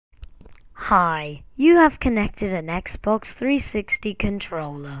Hi, you have connected an Xbox 360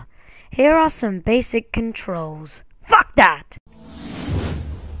 controller. Here are some basic controls. Fuck that!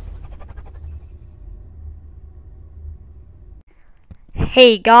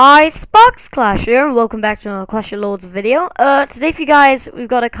 Hey guys, Sparks Clash here, and welcome back to another Clash of Lords video. Today for you guys, we've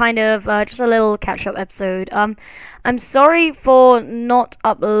got a kind of, just a little catch-up episode. I'm sorry for not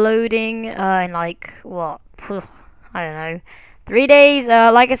uploading, in like, what, I don't know, 3 days.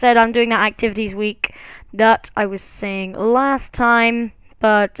 Like I said, I'm doing that activities week that I was saying last time,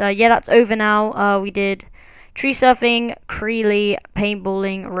 but, yeah, that's over now. We did tree surfing, Creeley,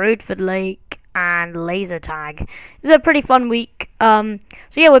 paintballing, Roadford Lake, and laser tag. It was a pretty fun week. So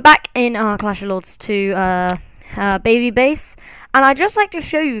yeah, we're back in Clash of Lords 2 baby base, and I'd just like to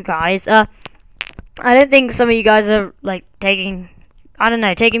show you guys. I don't think some of you guys are like taking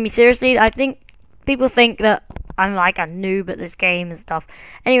me seriously. I think people think that I'm like a noob at this game and stuff.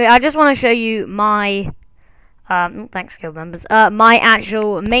 Anyway, I just want to show you my thanks guild members, my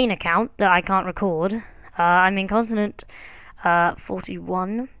actual main account that I can't record. I'm in continent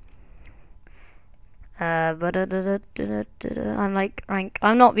 41. I'm like rank.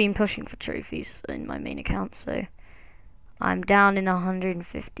 I'm not been pushing for trophies in my main account, so I'm down in the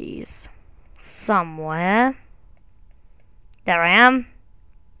 150s somewhere. There I am.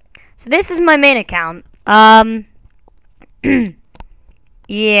 So this is my main account.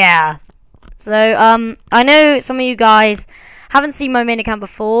 Yeah. So I know some of you guys haven't seen my main account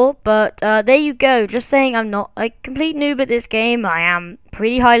before, but there you go. Just saying, I'm not a complete noob at this game. I am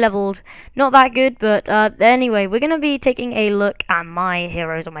pretty high leveled, not that good, but anyway, we're gonna be taking a look at my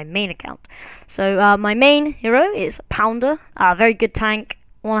heroes on my main account. So my main hero is Pounder, very good tank.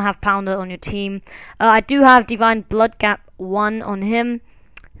 Want to have Pounder on your team. I do have Divine Blood Gap 1 on him,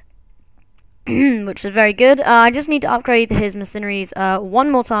 which is very good. I just need to upgrade his mercenaries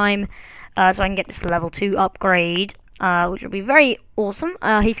one more time, so I can get this level 2 upgrade. Which will be very awesome.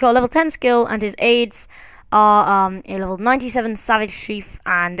 He's got a level 10 skill, and his aids are a level 97 Savage Sheaf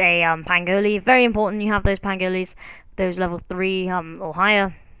and a Pangoli. Very important you have those Pangolis, those level 3 or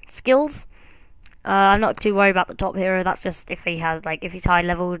higher skills. I'm not too worried about the top hero. That's just if he has if he's high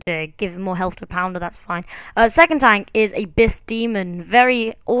level to give him more health to Pounder. That's fine. Second tank is Abyss Demon.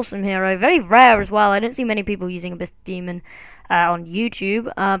 Very awesome hero. Very rare as well. I don't see many people using Abyss Demon on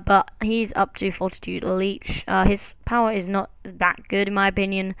YouTube, but he's up to Fortitude Leech. His power is not that good in my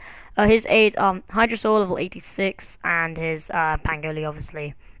opinion. His aids are Hydrosaur level 86 and his Pangoli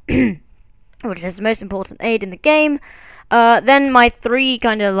obviously, which is the most important aid in the game. Then my three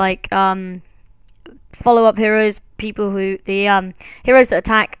kind of like follow-up heroes, people who the heroes that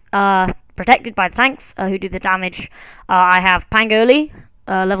attack protected by the tanks, who do the damage. I have Pangoli,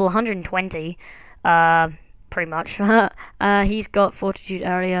 level 120. Pretty much. He's got Fortitude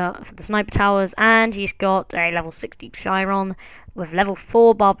Area for the Sniper Towers, and he's got a level 60 Chiron with level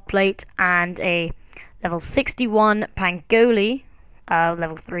 4 Barbed Plate and a level 61 Pangoli,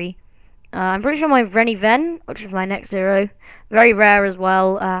 level 3. I'm pretty sure my Renny Ven, which is my next hero, very rare as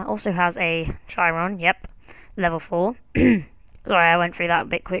well, also has a Chiron, yep, level 4. Sorry, I went through that a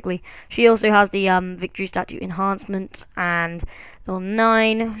bit quickly. She also has the Victory Statue Enhancement, and level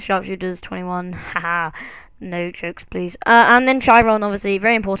 9, Sharpshooters 21, haha. No jokes, please. And then Chiron, obviously,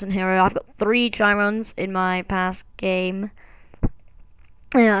 very important hero. I've got 3 Chirons in my past game.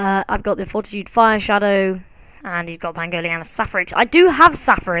 I've got the Fortitude Fire Shadow, and he's got Pangoli and a Sapphirex. I do have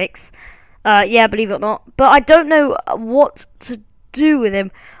Sapphirex, yeah, believe it or not, but I don't know what to do with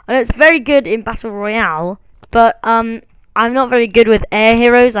him. I know it's very good in Battle Royale, but I'm not very good with air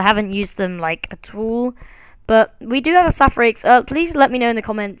heroes. I haven't used them, like, at all. But we do have a Sapphirex. Please let me know in the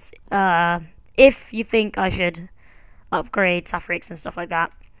comments, if you think I should upgrade Sapphirex and stuff like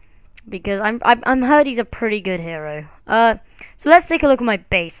that, because I'm heard he's a pretty good hero. So let's take a look at my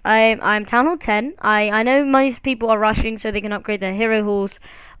base. I'm Town Hall 10. I know most people are rushing so they can upgrade their hero halls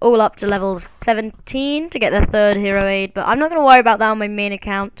all up to level 17 to get their 3rd hero aid, but I'm not going to worry about that on my main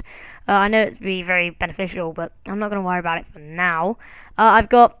account. I know it'd be very beneficial, but I'm not going to worry about it for now. I've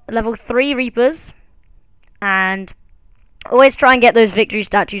got level 3 Reapers, and always try and get those victory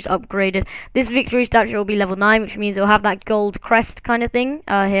statues upgraded. This victory statue will be level 9, which means it'll have that gold crest kind of thing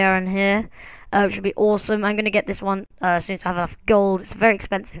here and here, which will be awesome. I'm going to get this one as soon as I have enough gold. It's very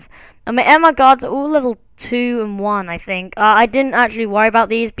expensive. And my Emma guards are all level 2 and 1, I think. I didn't actually worry about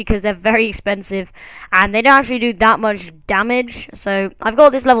these because they're very expensive and they don't actually do that much damage. So I've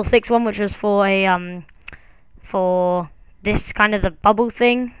got this level 6 one, which is for a for this kind of the bubble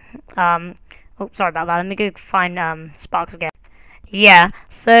thing. Oh, sorry about that. Let me go find Sparks again. Yeah,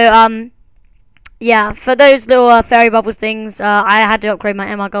 so yeah, for those little fairy bubbles things, I had to upgrade my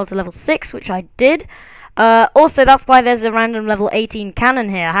MR gold to level 6, which I did. Also, that's why there's a random level 18 cannon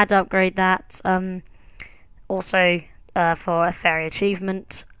here. I had to upgrade that. Also, for a fairy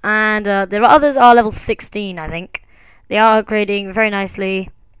achievement. And there are others are level 16, I think. They are upgrading very nicely.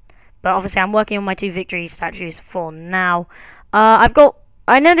 But obviously, I'm working on my 2 victory statues for now.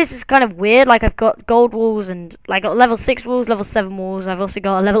 I know this is kind of weird, like I've got gold walls and like got level 6 walls, level 7 walls. I've also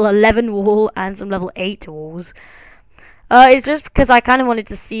got a level 11 wall and some level 8 walls. It's just because I kind of wanted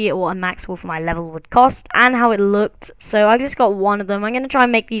to see what a max wall for my level would cost and how it looked. So I just got one of them. I'm going to try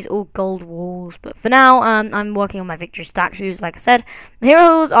and make these all gold walls. But for now, I'm working on my victory statues, like I said. The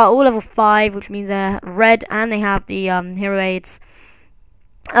heroes are all level 5, which means they're red and they have the hero aids.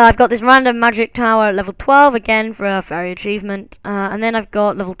 I've got this random magic tower at level 12, again for a fairy achievement. And then I've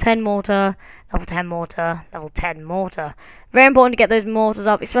got level 10 mortar, level 10 mortar, level 10 mortar. Very important to get those mortars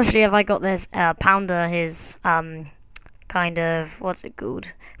up, especially if I got this pounder, his... kind of, what's it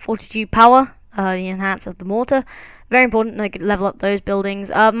called, fortitude power, the enhance of the mortar. Very important to level up those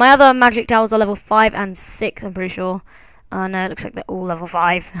buildings. My other magic towers are level 5 and 6, I'm pretty sure. No, it looks like they're all level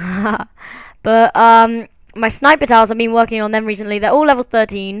 5. But my sniper towers, I've been working on them recently. They're all level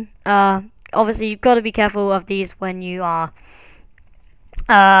 13. Obviously, you've got to be careful of these when you are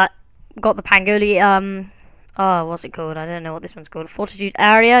got the Pangoli. Oh, what's it called? I don't know what this one's called. Fortitude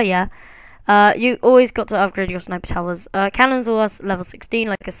area, yeah. You always got to upgrade your sniper towers. Cannons are level 16,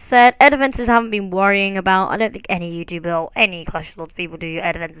 like I said. Air defenses haven't been worrying about. I don't think any YouTuber or any Clash of Lords people do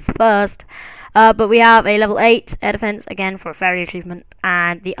air defenses first. But we have a level 8 air defense, again, for a fairy achievement.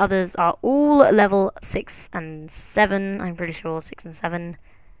 And the others are all level 6 and 7. I'm pretty sure 6 and 7.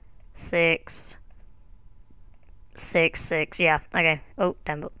 6. 6, 6, yeah, okay. Oh,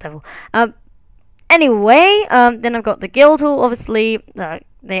 devil. Anyway, then I've got the guild hall, obviously,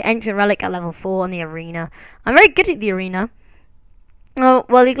 the ancient relic at level 4 and the arena. I'm very good at the arena. Well,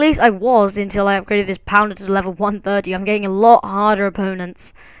 at least I was until I upgraded this pounder to level 130. I'm getting a lot harder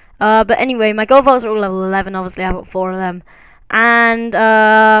opponents. But anyway, my gold vaults are all level 11, obviously I've got 4 of them.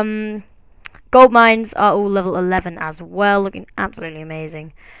 And gold mines are all level 11 as well, looking absolutely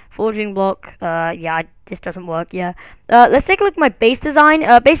amazing. Forging block, yeah, this doesn't work, yeah. Let's take a look at my base design.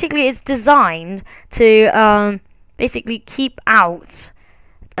 Basically, it's designed to basically keep out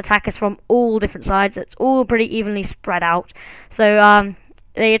attackers from all different sides. It's all pretty evenly spread out. So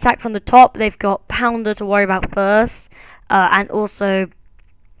they attack from the top. They've got pounder to worry about first, and also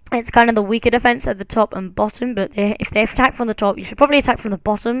it's kind of the weaker defense at the top and bottom. But if they attack from the top, you should probably attack from the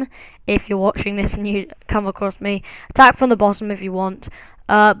bottom. If you're watching this and you come across me, attack from the bottom if you want.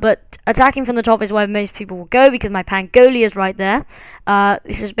 But attacking from the top is where most people will go, because my Pangoli is right there.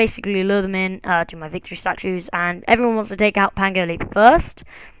 This just basically lure them in to my victory statues, and everyone wants to take out Pangoli first.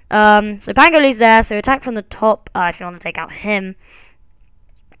 So Pangoli's there, so attack from the top if you want to take out him.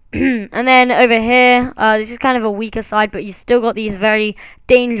 And then over here, this is kind of a weaker side, but you still got these very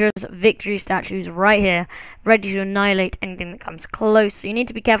dangerous victory statues right here, ready to annihilate anything that comes close. So you need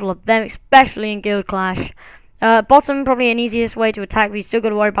to be careful of them, especially in Guild Clash. Bottom, probably an easiest way to attack, but you still got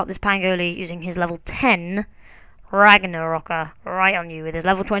to worry about this Pangoli using his level 10 Ragnarocker right on you with his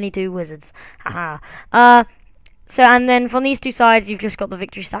level 22 wizards. Haha. So, and then from these two sides, you've just got the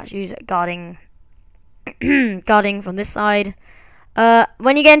victory statues guarding guarding from this side.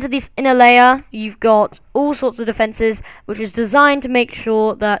 When you get into this inner layer, you've got all sorts of defenses, which is designed to make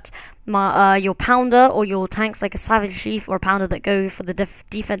sure that your pounder or your tanks like a Savage Chief or a pounder that go for the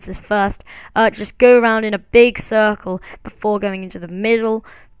defenses first, just go around in a big circle before going into the middle.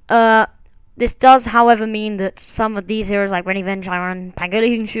 This does, however, mean that some of these heroes like Renny Chiron, Pangoli,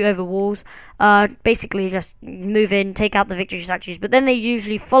 who can shoot over walls, basically just move in, take out the victory statues, but then they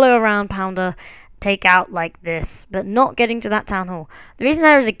usually follow around pounder, take out like this, but not getting to that town hall. The reason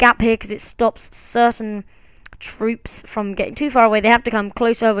there is a gap here because it stops certain troops from getting too far away. They have to come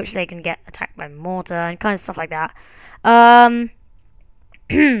closer, which they can get attacked by mortar and kind of stuff like that.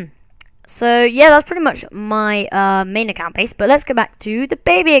 So yeah, that's pretty much my main account base, but let's go back to the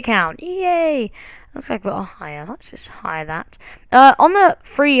baby account. Yay! Looks like we're higher. Let's just hire that. On the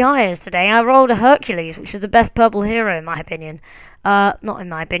free hires today, I rolled a Hercules, which is the best purple hero in my opinion. Not in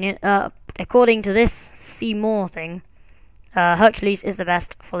my opinion. According to this See More thing, Hercules is the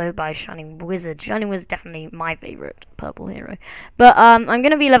best, followed by Shining Wizard. Shining Wizard is definitely my favourite purple hero. But I'm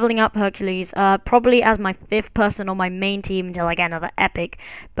going to be leveling up Hercules, probably as my 5th person on my main team until I get another epic.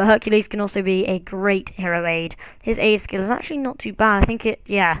 But Hercules can also be a great hero aid. His aid skill is actually not too bad. I think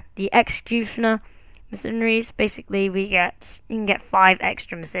the Executioner mercenaries, basically you can get 5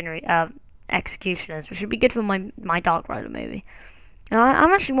 extra mercenary executioners, which should be good for my Dark Rider maybe.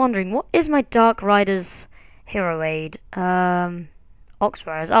 I'm actually wondering, what is my Dark Rider's hero aid?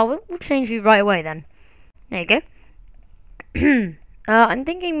 Oxfires. Oh, we'll change you right away then. There you go. I'm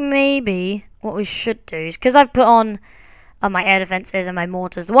thinking maybe what we should do is, because I've put on my air defenses and my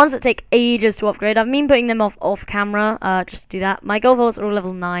mortars, the ones that take ages to upgrade, I've been putting them off camera, just to do that. My gold vaults are all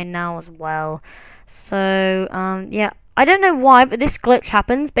level 9 now as well. So, yeah. I don't know why, but this glitch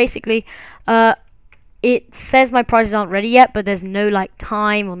happens. Basically, it says my prizes aren't ready yet, but there's no like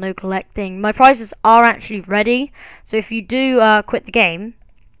time or no collecting. My prizes are actually ready. So if you do quit the game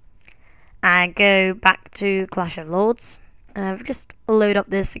and go back to Clash of Lords, just load up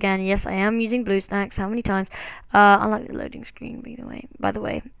this again. Yes, I am using blue stacks. How many times? I like the loading screen, by the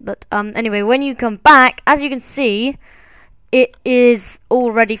way. But anyway, when you come back, as you can see, it is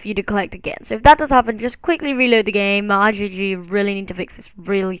all ready for you to collect again. So if that does happen, just quickly reload the game. IGG really need to fix this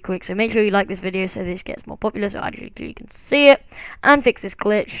really quick. So make sure you like this video so this gets more popular, so IGG can see it and fix this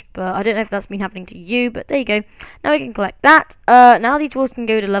glitch. But I don't know if that's been happening to you, but there you go. Now we can collect that. Now these walls can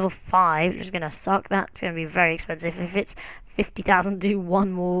go to level 5, which is going to suck. That's going to be very expensive if it's 50,000 to do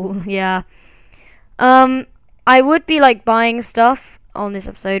one wall. Yeah. I would be like buying stuff on this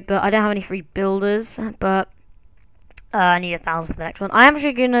episode, but I don't have any free builders. But I need 1,000 for the next one. I'm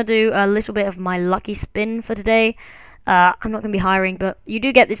actually going to do a little bit of my lucky spin for today. I'm not going to be hiring, but you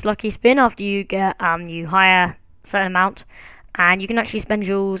do get this lucky spin after you get you hire a certain amount, and you can actually spend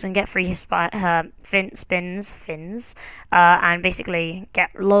jewels and get free fins, and basically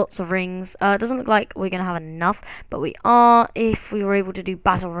get lots of rings. It doesn't look like we're going to have enough, but we are if we were able to do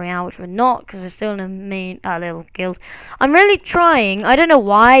Battle Royale, which we're not because we're still in a main little guild. I'm really trying. I don't know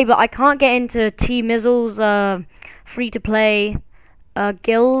why, but I can't get into T Mizzle's free-to-play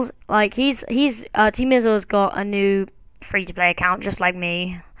guild. Like T Mizzle's got a new free-to-play account just like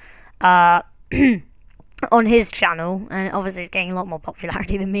me on his channel, and obviously he's getting a lot more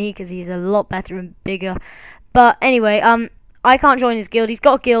popularity than me because he's a lot better and bigger. But anyway, I can't join his guild. He's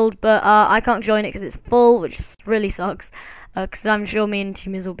got a guild, but I can't join it because it's full, which really sucks, because I'm sure me and T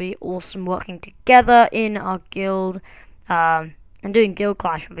Mizzle will be awesome working together in our guild, and doing guild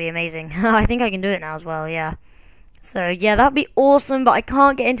clash would be amazing. I think I can do it now as well, yeah. So yeah, that'd be awesome, but I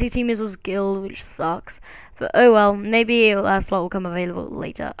can't get into Team Mizzle's guild, which sucks. But oh well, maybe a slot will come available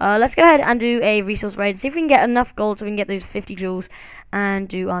later. Let's go ahead and do a resource raid and see if we can get enough gold so we can get those 50 jewels and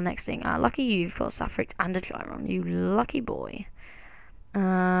do our next thing. Lucky you've got Sapphic and a Gyron, you lucky boy.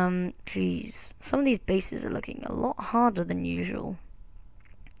 Jeez, some of these bases are looking a lot harder than usual.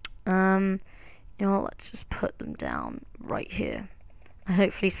 You know what, let's just put them down right here. And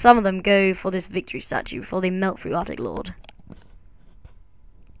hopefully some of them go for this victory statue before they melt through Arctic Lord.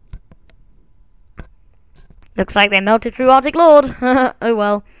 Looks like they melted through Arctic Lord. Oh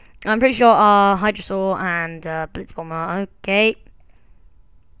well. I'm pretty sure our Hydrosaur and Blitz Bomber. Okay.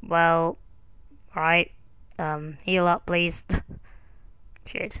 Well, alright. Heal up, please.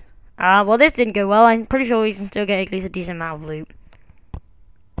 Shit. Well, this didn't go well. I'm pretty sure we can still get at least a decent amount of loot.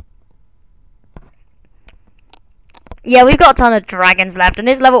 Yeah, we've got a ton of dragons left, and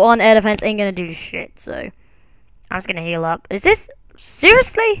this level 1 air defense ain't gonna do shit, so I'm just gonna heal up. Is this...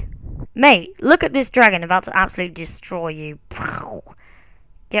 seriously? Mate, look at this dragon about to absolutely destroy you.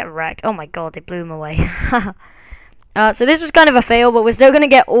 Get wrecked. Oh my god, they blew him away. So this was kind of a fail, but we're still gonna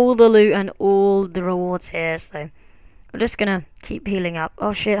get all the loot and all the rewards here, so we're just gonna keep healing up.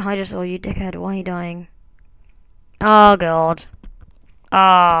 Oh shit, I just saw you, dickhead. Why are you dying? Oh god.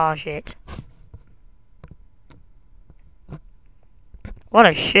 Oh shit. What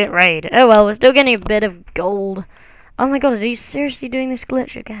a shit raid. Oh well, we're still getting a bit of gold. Oh my god, are you seriously doing this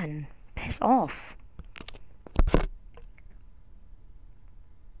glitch again? Piss off.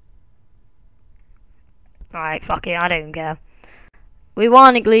 Alright, fuck it, I don't care. We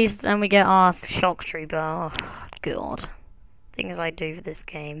won at least, and we get our shock trooper. Oh god. Things I do for this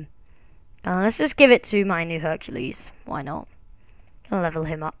game. Let's just give it to my new Hercules. Why not? Gonna level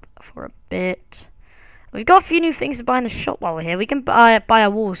him up for a bit. We've got a few new things to buy in the shop while we're here. We can buy our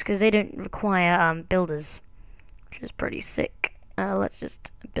walls because they don't require builders, which is pretty sick. Let's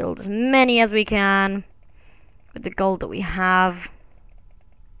just build as many as we can with the gold that we have.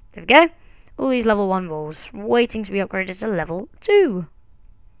 There we go. All these level 1 walls waiting to be upgraded to level 2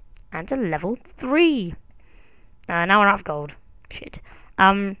 and to level 3. Now we're out of gold. Shit.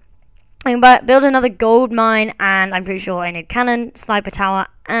 I can build another gold mine, and I'm pretty sure a new cannon, sniper tower,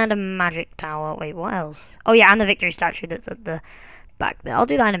 and a magic tower. Wait, what else? Oh yeah, and the victory statue that's at the back there. I'll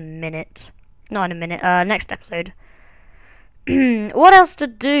do that in a minute. Not in a minute. Next episode. What else to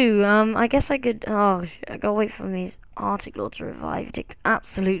do? I guess I could... oh, shit, I gotta wait for these Arctic Lords to revive. It takes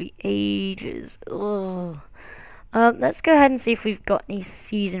absolutely ages. Ugh. Let's go ahead and see if we've got any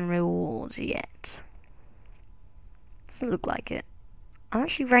season rewards yet. Doesn't look like it. I'm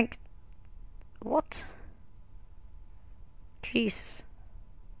actually ranked... What? Jesus.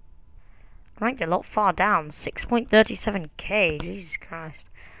 I'm ranked a lot far down. 6.37k. Jesus Christ.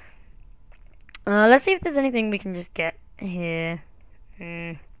 Let's see if there's anything we can just get here.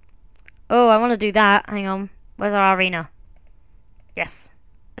 Oh, I want to do that. Hang on. Where's our arena? Yes.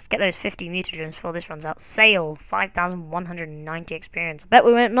 Let's get those 50 mutagens before this runs out. Sale. 5,190 experience. I bet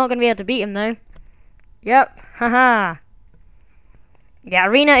we're not going to be able to beat him, though. Yep. Haha. Yeah,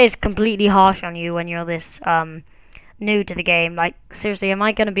 arena is completely harsh on you when you're this new to the game. Like, seriously, am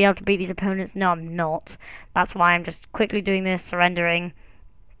I going to be able to beat these opponents? No, I'm not. That's why I'm just quickly doing this, surrendering,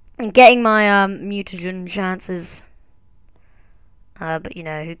 and getting my mutagen chances. But, you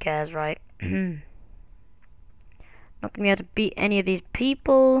know, who cares, right? Not going to be able to beat any of these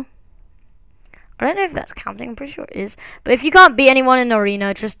people. I don't know if that's counting. I'm pretty sure it is. But if you can't beat anyone in the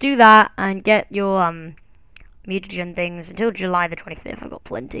arena, just do that and get your mutagen things until July the 25th. I've got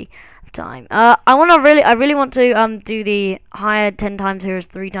plenty of time. I really want to do the higher 10 times heroes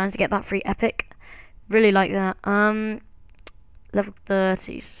 3 times to get that free epic. Really like that. Level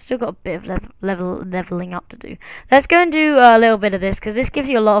 30. Still got a bit of leveling up to do. Let's go and do a little bit of this because this gives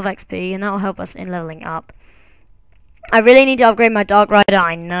you a lot of XP and that will help us in leveling up. I really need to upgrade my Dark Rider.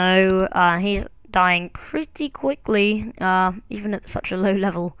 I know he's dying pretty quickly, even at such a low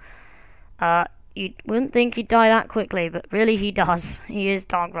level. You wouldn't think he'd die that quickly, but really he does. He is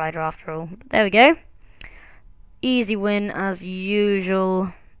Dark Rider after all. But there we go. Easy win as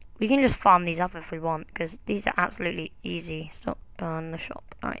usual. We can just farm these up if we want, because these are absolutely easy. Stop on the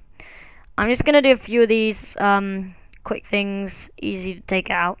shop. Alright. I'm just going to do a few of these quick things, easy to take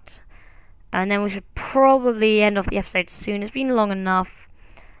out. And then we should probably end off the episode soon. It's been long enough.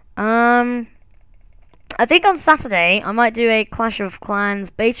 I think on Saturday I might do a Clash of Clans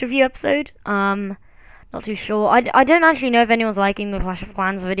base review episode. Not too sure. I don't actually know if anyone's liking the Clash of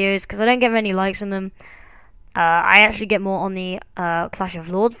Clans videos because I don't get many likes on them. I actually get more on the Clash of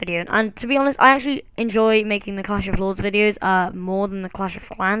Lords video, and to be honest, I actually enjoy making the Clash of Lords videos more than the Clash of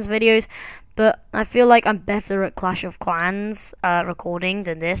Clans videos. But I feel like I'm better at Clash of Clans recording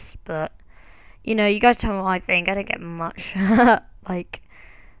than this. But you know, you guys tell me what I think. I don't get much like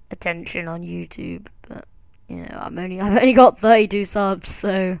attention on YouTube, but you know, I've only got 32 subs,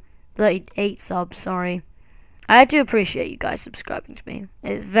 so 38 subs. Sorry. I do appreciate you guys subscribing to me.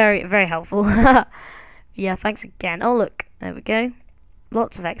 It's very, very helpful. Yeah, thanks again. Oh, look. There we go.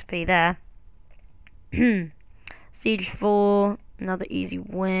 Lots of XP there. Siege 4. Another easy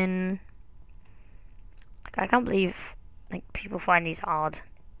win. Like, I can't believe like people find these hard.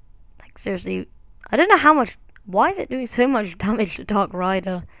 Like, seriously. I don't know how much... Why is it doing so much damage to Dark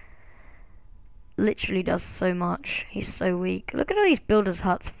Rider? Literally does so much. He's so weak. Look at all these builders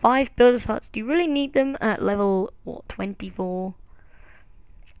huts. 5 builders huts. Do you really need them at level, what, 24?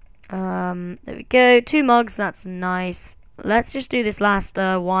 There we go. 2 mugs, that's nice. Let's just do this last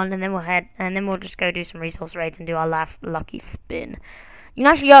one, and then we'll just go do some resource raids and do our last lucky spin. You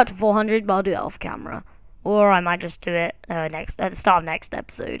can actually go up to 400, but I'll do that off camera, or I might just do it at the start of next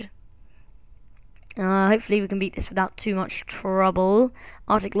episode. Hopefully we can beat this without too much trouble.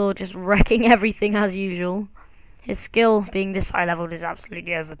 Arctic Lord just wrecking everything as usual. His skill being this high leveled is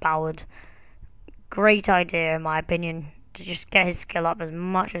absolutely overpowered. Great idea, in my opinion, to just get his skill up as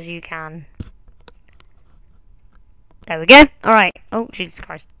much as you can. There we go. Alright. Oh, Jesus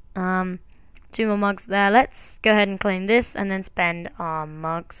Christ. 2 more mugs there. Let's go ahead and claim this and then spend our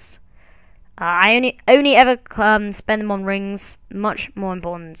mugs. I only ever spend them on rings. Much more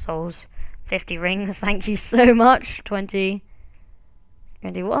important than souls. 50 rings. Thank you so much. 20.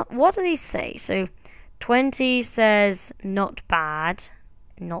 What do these say? So, 20 says not bad.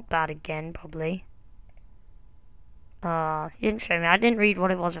 Not bad again, probably. He didn't show me. I didn't read what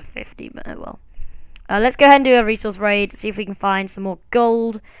it was for 50, but oh well. Let's go ahead and do a resource raid, see if we can find some more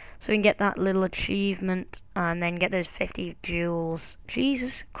gold, so we can get that little achievement, and then get those 50 jewels.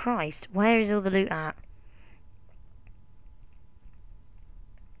 Jesus Christ, where is all the loot at?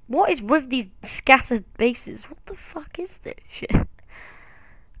 What is with these scattered bases? What the fuck is this shit?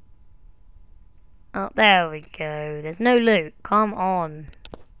 Oh, there we go. There's no loot. Come on.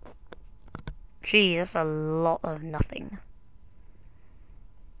 Jeez, that's a lot of nothing.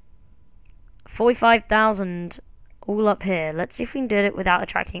 45,000 all up here. Let's see if we can do it without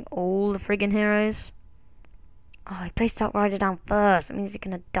attracting all the friggin' heroes. Oh, I placed Dark Rider down first. That means he's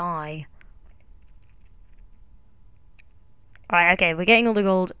gonna die. Alright, okay, we're getting all the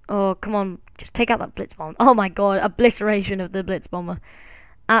gold. Oh, come on. Just take out that Blitz Bomb. Oh my god, obliteration of the Blitz Bomber.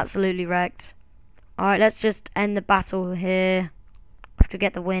 Absolutely wrecked. Alright, let's just end the battle here. Have to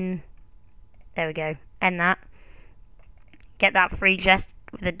get the win. There we go. End that. Get that free chest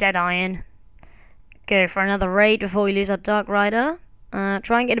with a dead iron. Go for another raid before we lose our Dark Rider.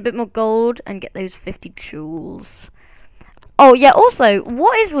 Try and get a bit more gold and get those 50 jewels. Oh yeah, also,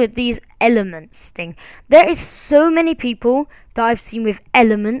 what is with these elements thing? There is so many people that I've seen with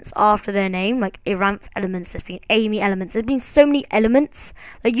elements after their name, like Iranth elements, there's been Amy elements, there's been so many elements.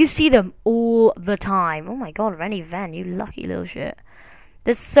 Like, you see them all the time. Oh my god, Rennie Ven, you lucky little shit.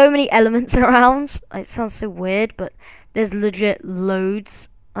 There's so many elements around. It sounds so weird, but there's legit loads.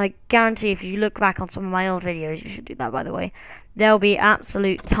 I guarantee if you look back on some of my old videos, you should do that by the way, there'll be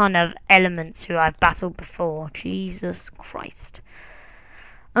absolute ton of elements who I've battled before. Jesus Christ.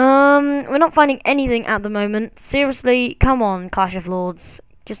 We're not finding anything at the moment. Seriously, come on, Clash of Lords.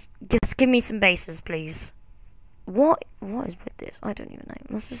 Just give me some bases, please. What is with this? I don't even know.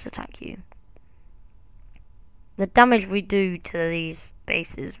 Let's just attack you. The damage we do to these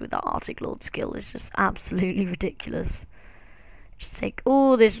bases with our Arctic Lord skill is just absolutely ridiculous. Just take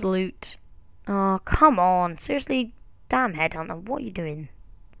all this loot. Oh, come on. Seriously, damn Headhunter, what are you doing?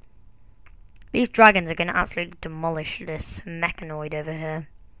 These dragons are going to absolutely demolish this mechanoid over here.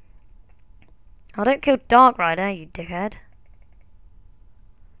 Oh, don't kill Dark Rider, you dickhead.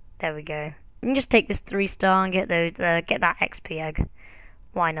 There we go. You can just take this 3-star and get those, get that XP egg.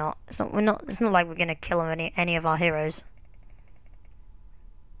 Why not? It's not like we're going to kill any of our heroes.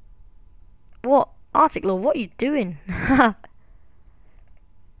 What? Arctic Lord, what are you doing?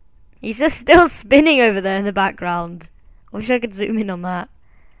 He's just still spinning over there in the background. I wish I could zoom in on that.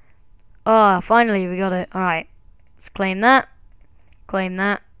 Oh, finally we got it. Alright. Let's claim that. Claim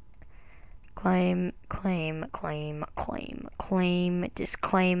that. Claim.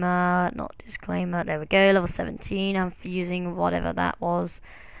 Disclaimer. Not disclaimer. There we go. Level 17. I'm using whatever that was.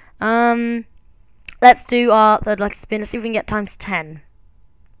 Let's do our third lucky spin. Let's see if we can get times 10.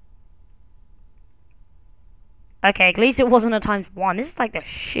 Okay, at least it wasn't a ×1. This is like the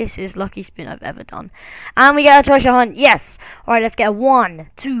shittest lucky spin I've ever done. And we get a treasure hunt. Yes. Alright, let's get a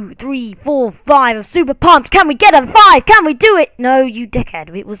 1, 2, 3, 4, 5. I'm super pumped. Can we get a 5? Can we do it? No, you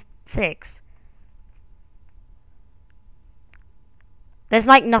dickhead. It was 6. There's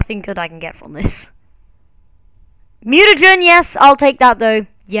like nothing good I can get from this. Mutagen, yes. I'll take that though.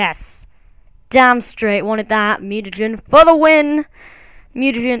 Yes. Damn straight. Wanted that. Mutagen for the win.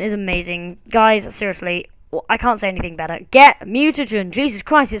 Mutagen is amazing. Guys, seriously. I can't say anything better. Get Mutagen. Jesus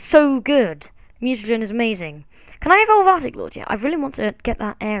Christ, it's so good. Mutagen is amazing. Can I evolve Arctic Lord yet? I really want to get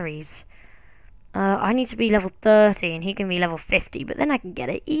that Ares. I need to be level 30 and he can be level 50, but then I can get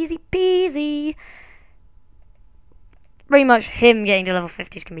it easy peasy. Pretty much him getting to level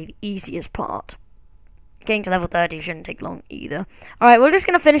 50 is going to be the easiest part. Getting to level 30 shouldn't take long either. Alright, we're just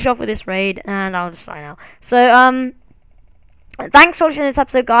going to finish off with this raid and I'll just sign out. So, thanks for watching this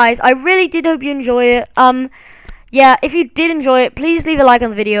episode, guys. I really did hope you enjoyed it. Yeah, if you did enjoy it, please leave a like on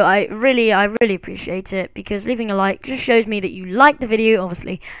the video. I really appreciate it, because leaving a like just shows me that you like the video,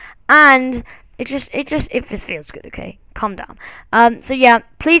 obviously, and it just feels good. Okay, calm down. So yeah,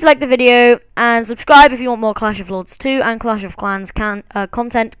 please like the video and subscribe if you want more Clash of Lords 2 and Clash of Clans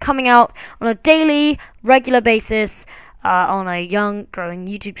content coming out on a daily, regular basis on a young, growing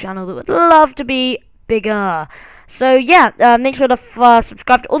YouTube channel that would love to be bigger. So yeah, make sure to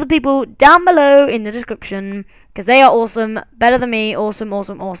subscribe to all the people down below in the description, because they are awesome, better than me,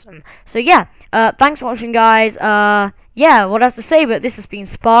 awesome. So yeah, thanks for watching, guys. Yeah, what else to say, but this has been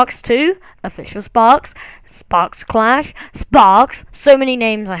Sparks 2, official Sparks, Sparks Clash, Sparks, so many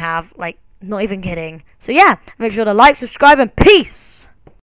names I have, like, not even kidding. So yeah, make sure to like, subscribe, and peace!